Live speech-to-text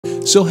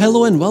So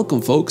hello and welcome,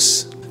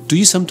 folks. Do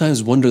you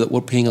sometimes wonder that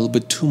we're paying a little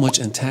bit too much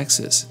in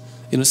taxes?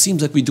 It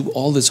seems like we do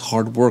all this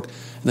hard work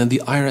and then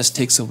the IRS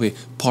takes away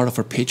part of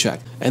our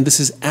paycheck. And this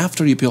is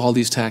after you pay all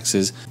these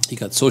taxes. You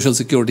got Social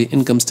Security,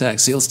 income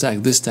tax, sales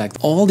tax, this tax.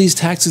 All these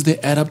taxes, they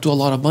add up to a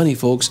lot of money,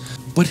 folks.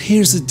 But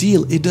here's the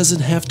deal. It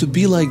doesn't have to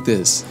be like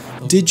this.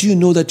 Did you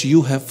know that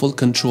you have full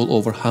control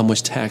over how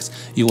much tax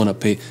you want to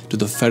pay to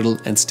the federal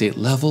and state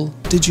level?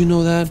 Did you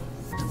know that?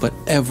 But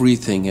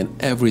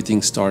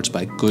everything starts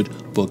by good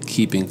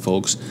bookkeeping,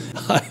 folks.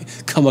 I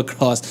come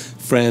across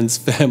friends,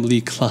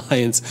 family,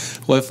 clients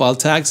who have filed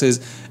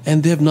taxes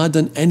and they have not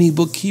done any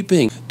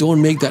bookkeeping.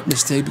 Don't make that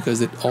mistake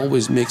because it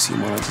always makes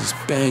you want to just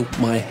bang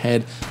my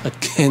head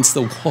against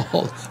the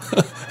wall.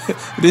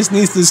 This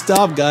needs to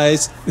stop,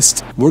 guys.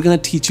 We're going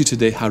to teach you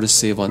today how to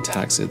save on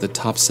taxes, the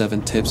top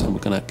 7 tips, and we're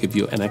going to give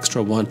you an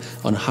extra one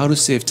on how to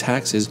save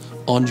taxes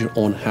on your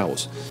own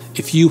house.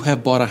 If you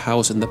have bought a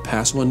house in the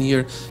past 1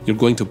 year, you're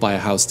going to buy a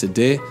house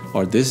today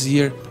or this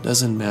year,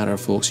 doesn't matter,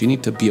 folks. You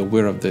need to be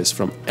aware of this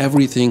from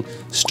everything,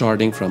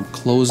 starting from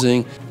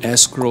closing,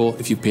 escrow,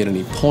 if you paid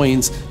any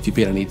points, if you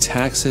paid any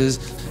taxes,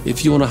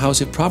 if you own a house,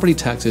 you have property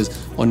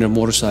taxes on your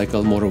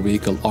motorcycle, motor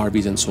vehicle,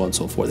 RVs, and so on and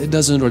so forth. It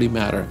doesn't really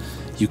matter.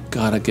 You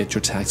gotta get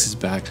your taxes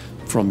back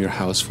from your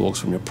house, folks,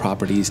 from your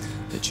properties.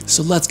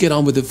 So let's get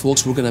on with it,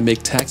 folks. We're gonna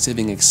make tax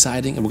saving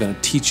exciting and we're gonna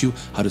teach you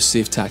how to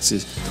save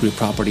taxes through your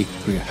property,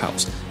 through your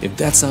house. If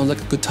that sounds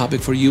like a good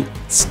topic for you,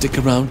 stick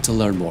around to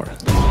learn more.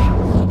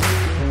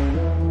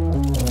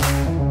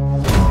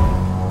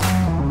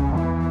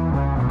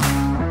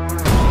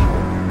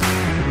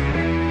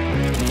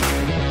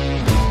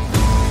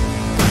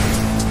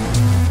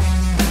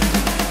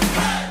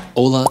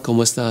 Hola,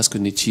 ¿cómo estás?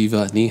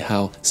 Konnichiwa, ni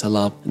hao,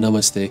 salam,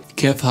 namaste,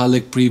 kef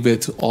halik,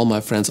 privet to all my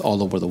friends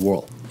all over the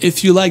world.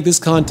 If you like this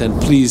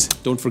content, please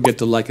don't forget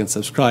to like and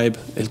subscribe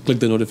and click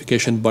the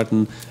notification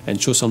button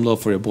and show some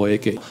love for your boy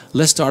AK.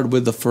 Let's start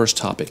with the first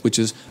topic, which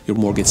is your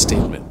mortgage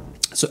statement.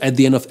 So at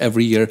the end of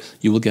every year,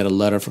 you will get a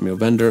letter from your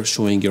vendor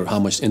showing how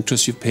much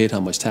interest you've paid, how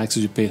much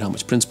taxes you've paid, how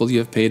much principal you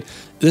have paid.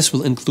 This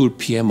will include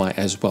PMI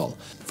as well.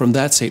 From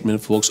that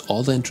statement, folks,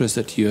 all the interest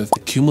that you have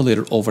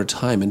accumulated over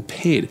time and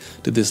paid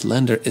to this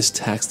lender is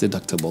tax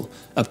deductible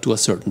up to a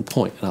certain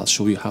point, and I'll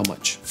show you how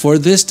much. For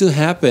this to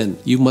happen,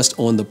 you must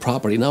own the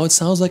property. Now, it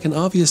sounds like an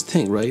obvious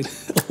thing, right?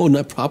 Own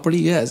a property,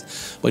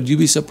 yes. But you'd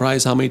be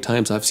surprised how many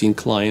times I've seen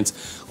clients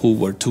who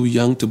were too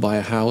young to buy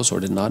a house or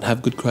did not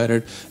have good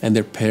credit, and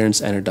their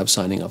parents ended up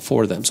signing up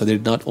for them. So they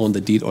did not own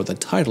the deed or the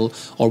title,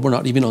 or were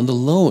not even on the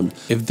loan.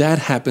 If that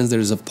happens, there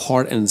is a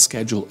part in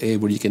Schedule A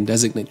where you can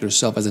designate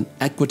yourself as an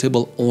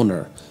equitable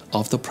owner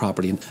of the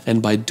property,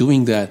 and by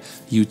doing that,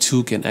 you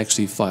too can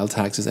actually file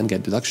taxes and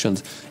get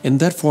deductions. In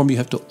that form, you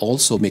have to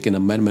also make an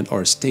amendment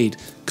or state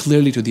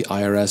clearly to the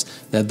IRS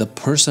that the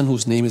person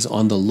whose name is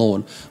on the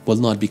loan will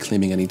not be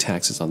claiming any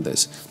taxes on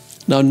this.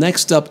 Now,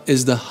 next up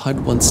is the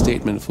HUD-1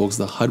 statement, folks,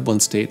 the HUD-1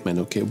 statement,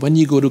 okay? When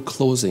you go to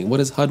closing, what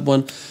is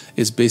HUD-1?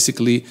 Is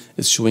basically,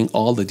 it's showing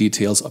all the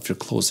details of your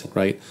closing,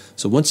 right?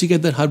 So once you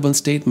get that HUD-1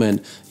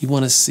 statement, you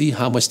want to see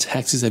how much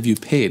taxes have you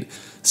paid.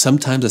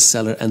 Sometimes the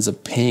seller ends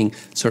up paying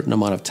a certain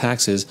amount of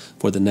taxes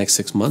for the next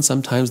 6 months.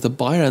 Sometimes the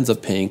buyer ends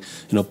up paying,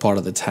 part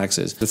of the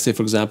taxes. Let's say,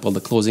 for example,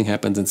 the closing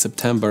happens in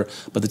September,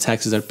 but the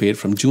taxes are paid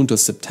from June to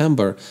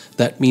September.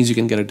 That means you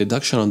can get a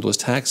deduction on those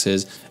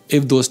taxes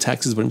if those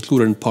taxes were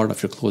included in part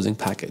of your closing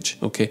package,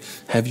 okay?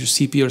 Have your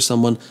CPA or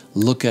someone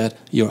look at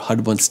your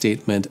HUD-1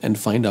 statement and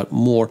find out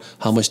more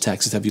how much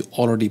taxes have you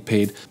already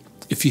paid.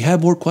 If you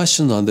have more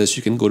questions on this,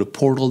 you can go to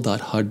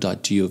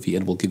portal.hud.gov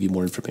and we'll give you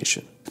more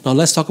information. Now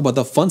let's talk about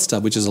the fun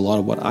stuff, which is a lot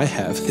of what I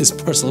have, is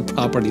personal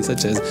property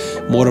such as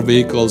motor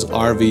vehicles,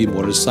 RV,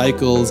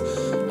 motorcycles,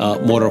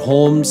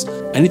 motorhomes,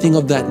 anything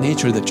of that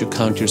nature that your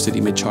county or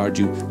city may charge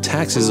you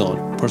taxes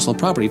on, personal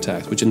property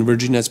tax, which in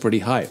Virginia is pretty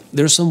high.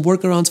 There are some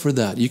workarounds for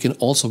that. You can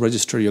also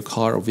register your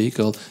car or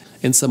vehicle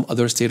in some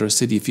other state or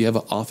city if you have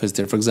an office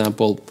there. For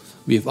example,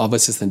 we have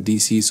offices in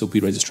DC, so we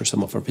register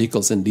some of our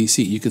vehicles in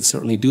DC. You can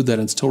certainly do that,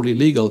 and it's totally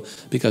legal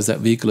because that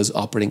vehicle is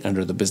operating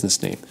under the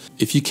business name.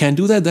 If you can't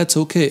do that, that's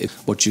okay.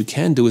 What you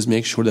can do is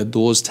make sure that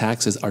those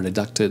taxes are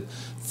deducted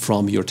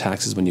from your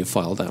taxes when you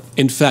file them.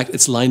 In fact,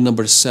 it's line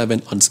number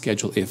 7 on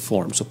Schedule A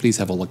form, so please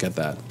have a look at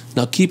that.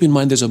 Now, keep in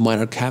mind there's a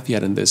minor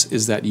caveat in this,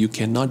 is that you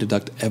cannot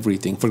deduct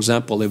everything. For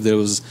example, if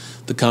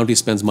the county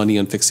spends money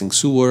on fixing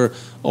sewer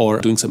or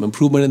doing some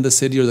improvement in the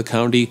city or the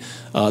county,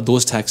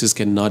 those taxes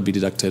cannot be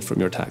deducted from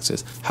your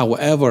taxes.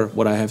 However,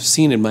 what I have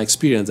seen in my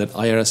experience that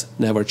IRS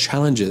never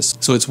challenges,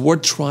 so it's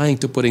worth trying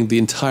to putting the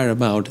entire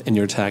amount in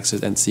your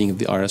taxes and seeing if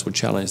the IRS would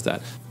challenge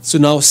that. So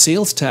now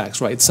sales tax,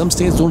 right? Some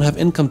states don't have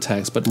income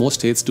tax, but most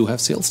states do have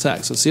sales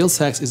tax. So sales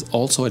tax is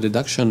also a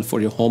deduction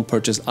for your home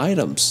purchase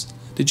items.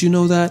 Did you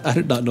know that? I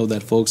did not know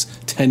that, folks,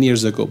 10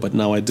 years ago, but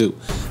now I do.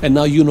 And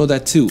now you know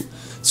that too.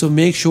 So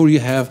make sure you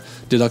have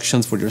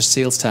deductions for your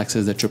sales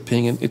taxes that you're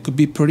paying, and it could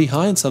be pretty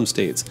high in some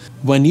states.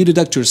 When you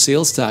deduct your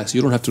sales tax,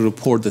 you don't have to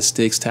report the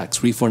state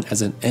tax refund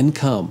as an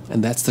income,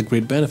 and that's the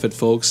great benefit,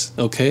 folks.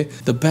 Okay,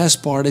 the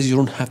best part is you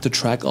don't have to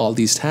track all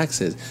these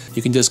taxes.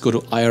 You can just go to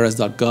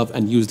irs.gov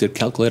and use their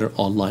calculator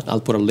online.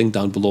 I'll put a link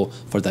down below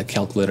for that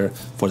calculator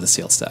for the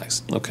sales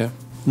tax. Okay.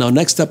 Now,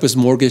 next up is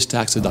mortgage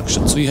tax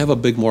deduction. So you have a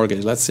big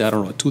mortgage, let's say, I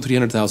don't know,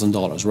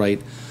 $200,000-$300,000,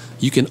 right?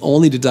 You can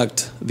only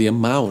deduct the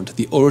amount,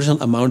 the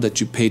original amount that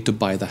you paid to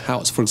buy the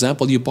house. For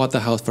example, you bought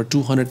the house for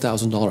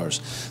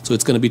 $200,000. So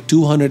it's going to be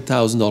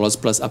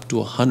 $200,000 plus up to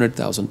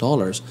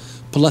 $100,000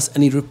 plus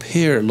any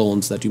repair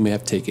loans that you may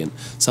have taken.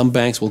 Some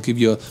banks will give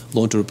you a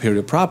loan to repair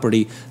your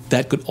property.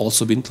 That could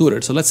also be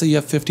included. So let's say you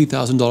have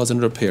 $50,000 in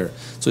repair.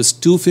 So it's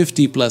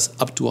 $250,000 plus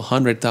up to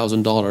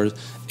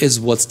 $100,000 is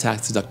what's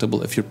tax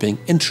deductible if you're paying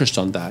interest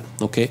on that.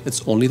 Okay,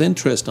 it's only the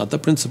interest, not the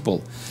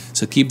principal.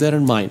 So keep that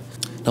in mind.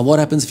 Now, what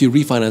happens if you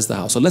refinance the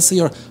house? So let's say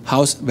your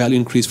house value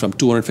increased from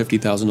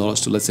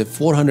 $250,000 to, let's say,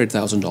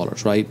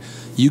 $400,000, right?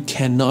 You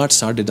cannot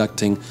start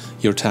deducting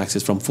your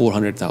taxes from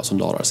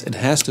 $400,000. It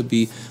has to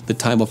be the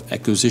time of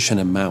acquisition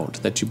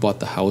amount that you bought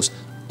the house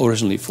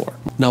originally for.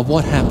 Now,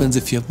 what happens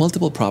if you have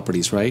multiple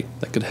properties, right?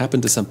 That could happen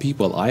to some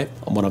people. I'm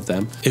one of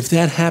them. If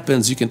that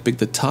happens, you can pick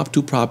the top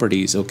 2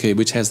 properties, okay,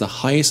 which has the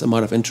highest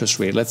amount of interest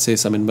rate. Let's say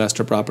some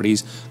investor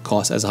properties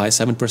cost as high as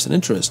 7%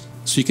 interest.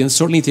 So you can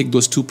certainly take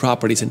those 2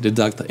 properties and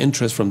deduct the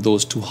interest from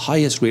those 2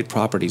 highest rate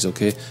properties,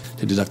 okay,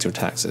 to deduct your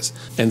taxes.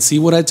 And see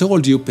what I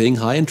told you, paying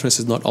high interest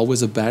is not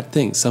always a bad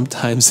thing.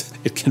 Sometimes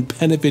it can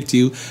benefit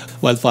you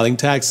while filing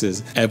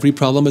taxes. Every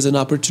problem is an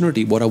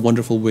opportunity. What a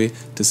wonderful way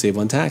to save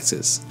on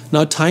taxes.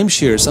 Now,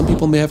 timeshare. Some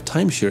people may have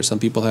timeshare. Some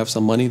people have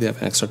some money. They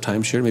have extra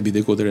timeshare. Maybe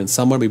they go there in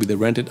summer. Maybe they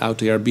rent it out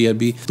to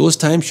Airbnb. Those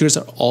timeshares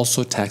are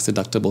also tax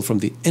deductible from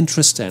the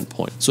interest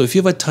standpoint. So if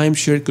you have a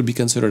timeshare, it could be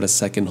considered a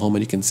second home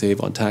and you can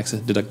save on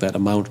taxes, deduct that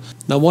amount.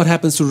 Now, what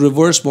happens to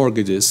reverse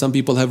mortgages? Some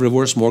people have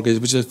reverse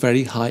mortgage, which is a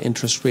very high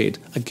interest rate.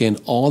 Again,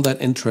 all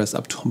that interest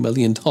up to $1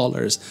 million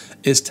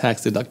is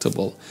tax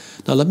deductible.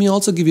 Now, let me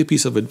also give you a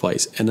piece of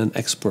advice and an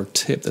expert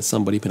tip that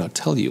somebody may not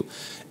tell you.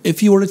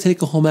 If you were to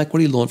take a home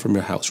equity loan from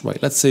your house, right?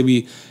 Let's say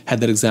we had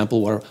that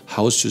example where our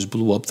house just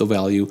blew up the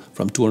value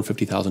from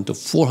 $250,000 to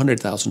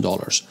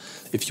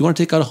 $400,000. If you want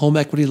to take out a home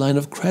equity line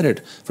of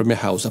credit from your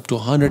house up to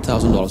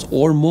 $100,000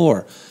 or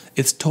more,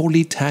 it's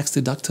totally tax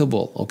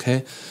deductible,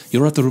 okay? You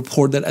don't have to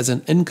report that as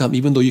an income,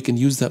 even though you can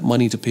use that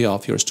money to pay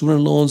off your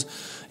student loans,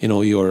 you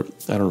know, your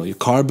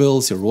car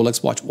bills, your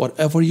Rolex watch,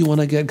 whatever you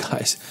want to get,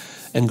 guys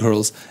and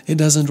girls. It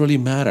doesn't really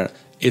matter.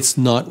 It's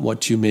not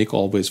what you make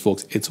always,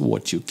 folks. It's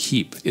what you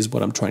keep is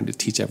what I'm trying to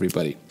teach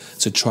everybody.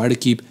 So try to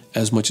keep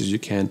as much as you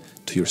can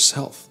to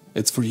yourself.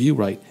 It's for you,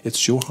 right?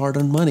 It's your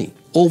hard-earned money.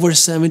 Over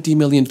 70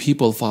 million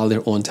people file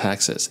their own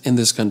taxes in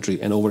this country,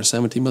 and over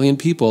 70 million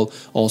people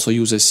also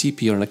use a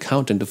CPA or an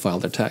accountant to file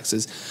their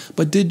taxes.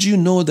 But did you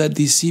know that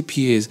these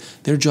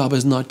CPAs, their job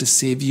is not to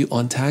save you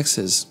on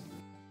taxes?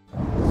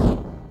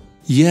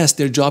 Yes,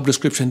 their job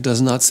description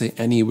does not say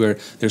anywhere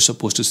they're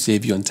supposed to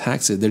save you on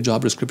taxes. Their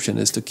job description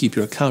is to keep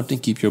your accounting,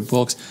 keep your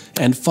books,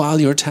 and file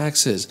your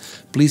taxes.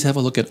 Please have a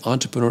look at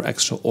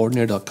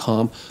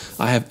entrepreneurextraordinaire.com.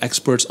 I have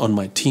experts on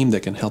my team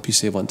that can help you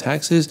save on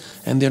taxes,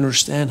 and they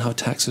understand how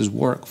taxes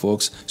work,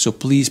 folks. So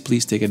please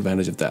take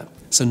advantage of that.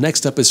 So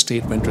next up is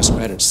state renters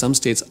credit. Some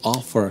states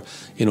offer,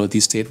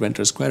 these state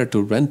renters credit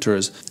to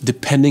renters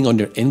depending on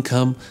their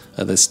income,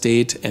 the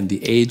state, and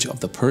the age of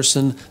the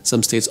person.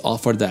 Some states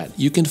offer that.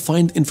 You can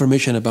find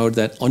information about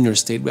that on your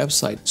state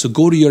website. So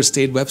go to your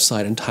state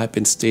website and type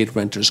in state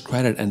renters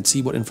credit and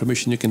see what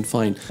information you can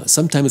find.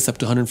 Sometimes it's up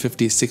to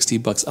 $150,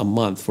 $60 a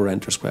month for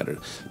renters credit.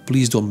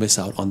 Please don't miss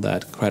out on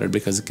that credit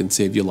because it can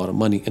save you a lot of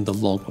money in the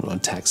long run on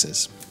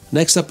taxes.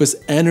 Next up is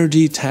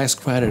energy tax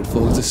credit,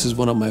 folks. This is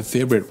one of my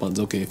favorite ones.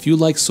 Okay, if you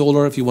like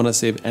solar, if you want to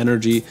save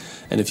energy,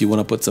 and if you want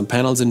to put some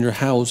panels in your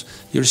house,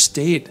 your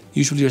state,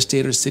 usually your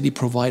state or city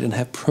provide and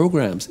have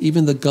programs.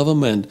 Even the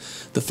government,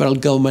 the federal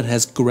government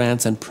has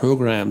grants and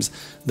programs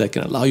that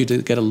can allow you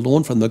to get a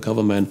loan from the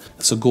government.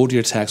 So go to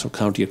your tax or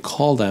county and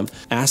call them,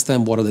 ask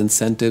them what are the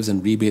incentives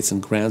and rebates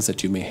and grants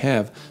that you may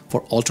have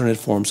for alternate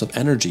forms of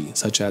energy,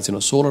 such as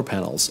solar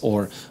panels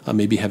or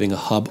maybe having a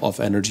hub of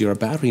energy or a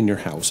battery in your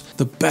house.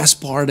 The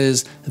best part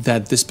is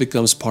that this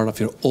becomes part of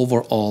your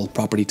overall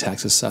property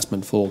tax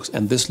assessment, folks,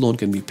 and this loan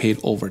can be paid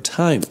over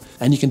time,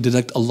 and you can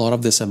deduct a lot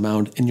of this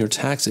amount in your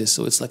taxes.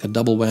 So it's like a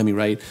double whammy,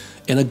 right?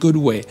 In a good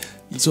way.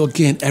 So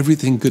again,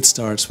 everything good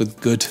starts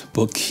with good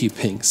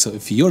bookkeeping. So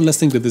if you're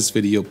listening to this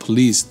video,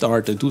 please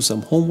start to do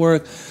some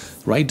homework.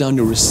 Write down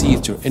your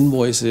receipts, your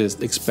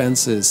invoices,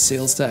 expenses,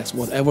 sales tax,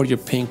 whatever you're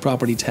paying,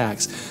 property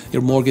tax,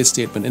 your mortgage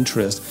statement,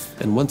 interest.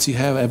 And once you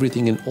have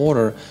everything in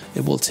order,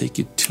 it will take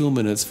you 2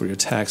 minutes for your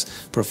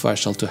tax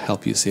professional to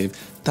help you save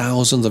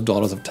thousands of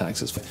dollars of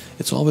taxes.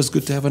 It's always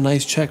good to have a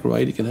nice check,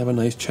 right? You can have a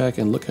nice check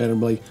and look at it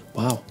and be like,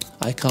 wow,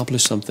 I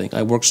accomplished something.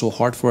 I worked so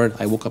hard for it.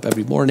 I woke up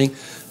every morning,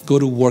 go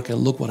to work, and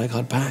look what I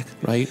got back,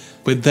 right?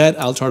 With that,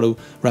 I'll try to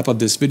wrap up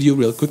this video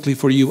real quickly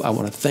for you. I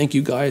want to thank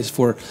you guys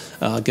for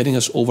getting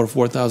us over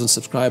 4,000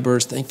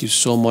 subscribers. Thank you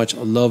so much.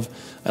 I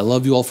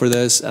love you all for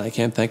this, and I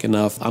can't thank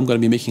enough. I'm going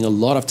to be making a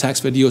lot of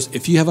tax videos.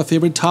 If you have a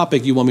favorite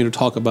topic you want me to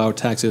talk about,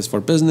 taxes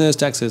for business,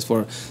 taxes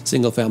for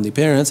single family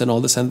parents, and all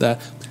this and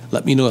that,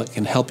 let me know. I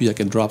can help you. I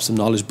can drop some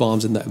knowledge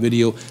bombs in that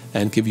video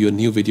and give you a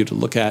new video to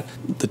look at.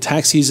 The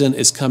tax season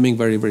is coming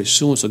very, very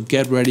soon, so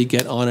get ready,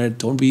 get on it.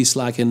 Don't be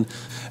slacking.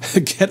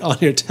 Get on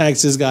your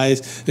taxes,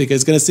 guys, because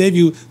it's going to save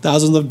you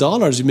thousands of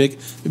dollars. You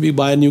maybe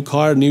buy a new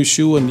car, a new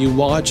shoe, a new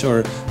watch,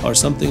 or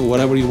something,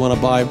 whatever you want to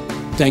buy.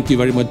 Thank you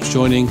very much for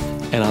joining,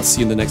 and I'll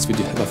see you in the next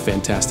video. Have a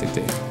fantastic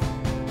day.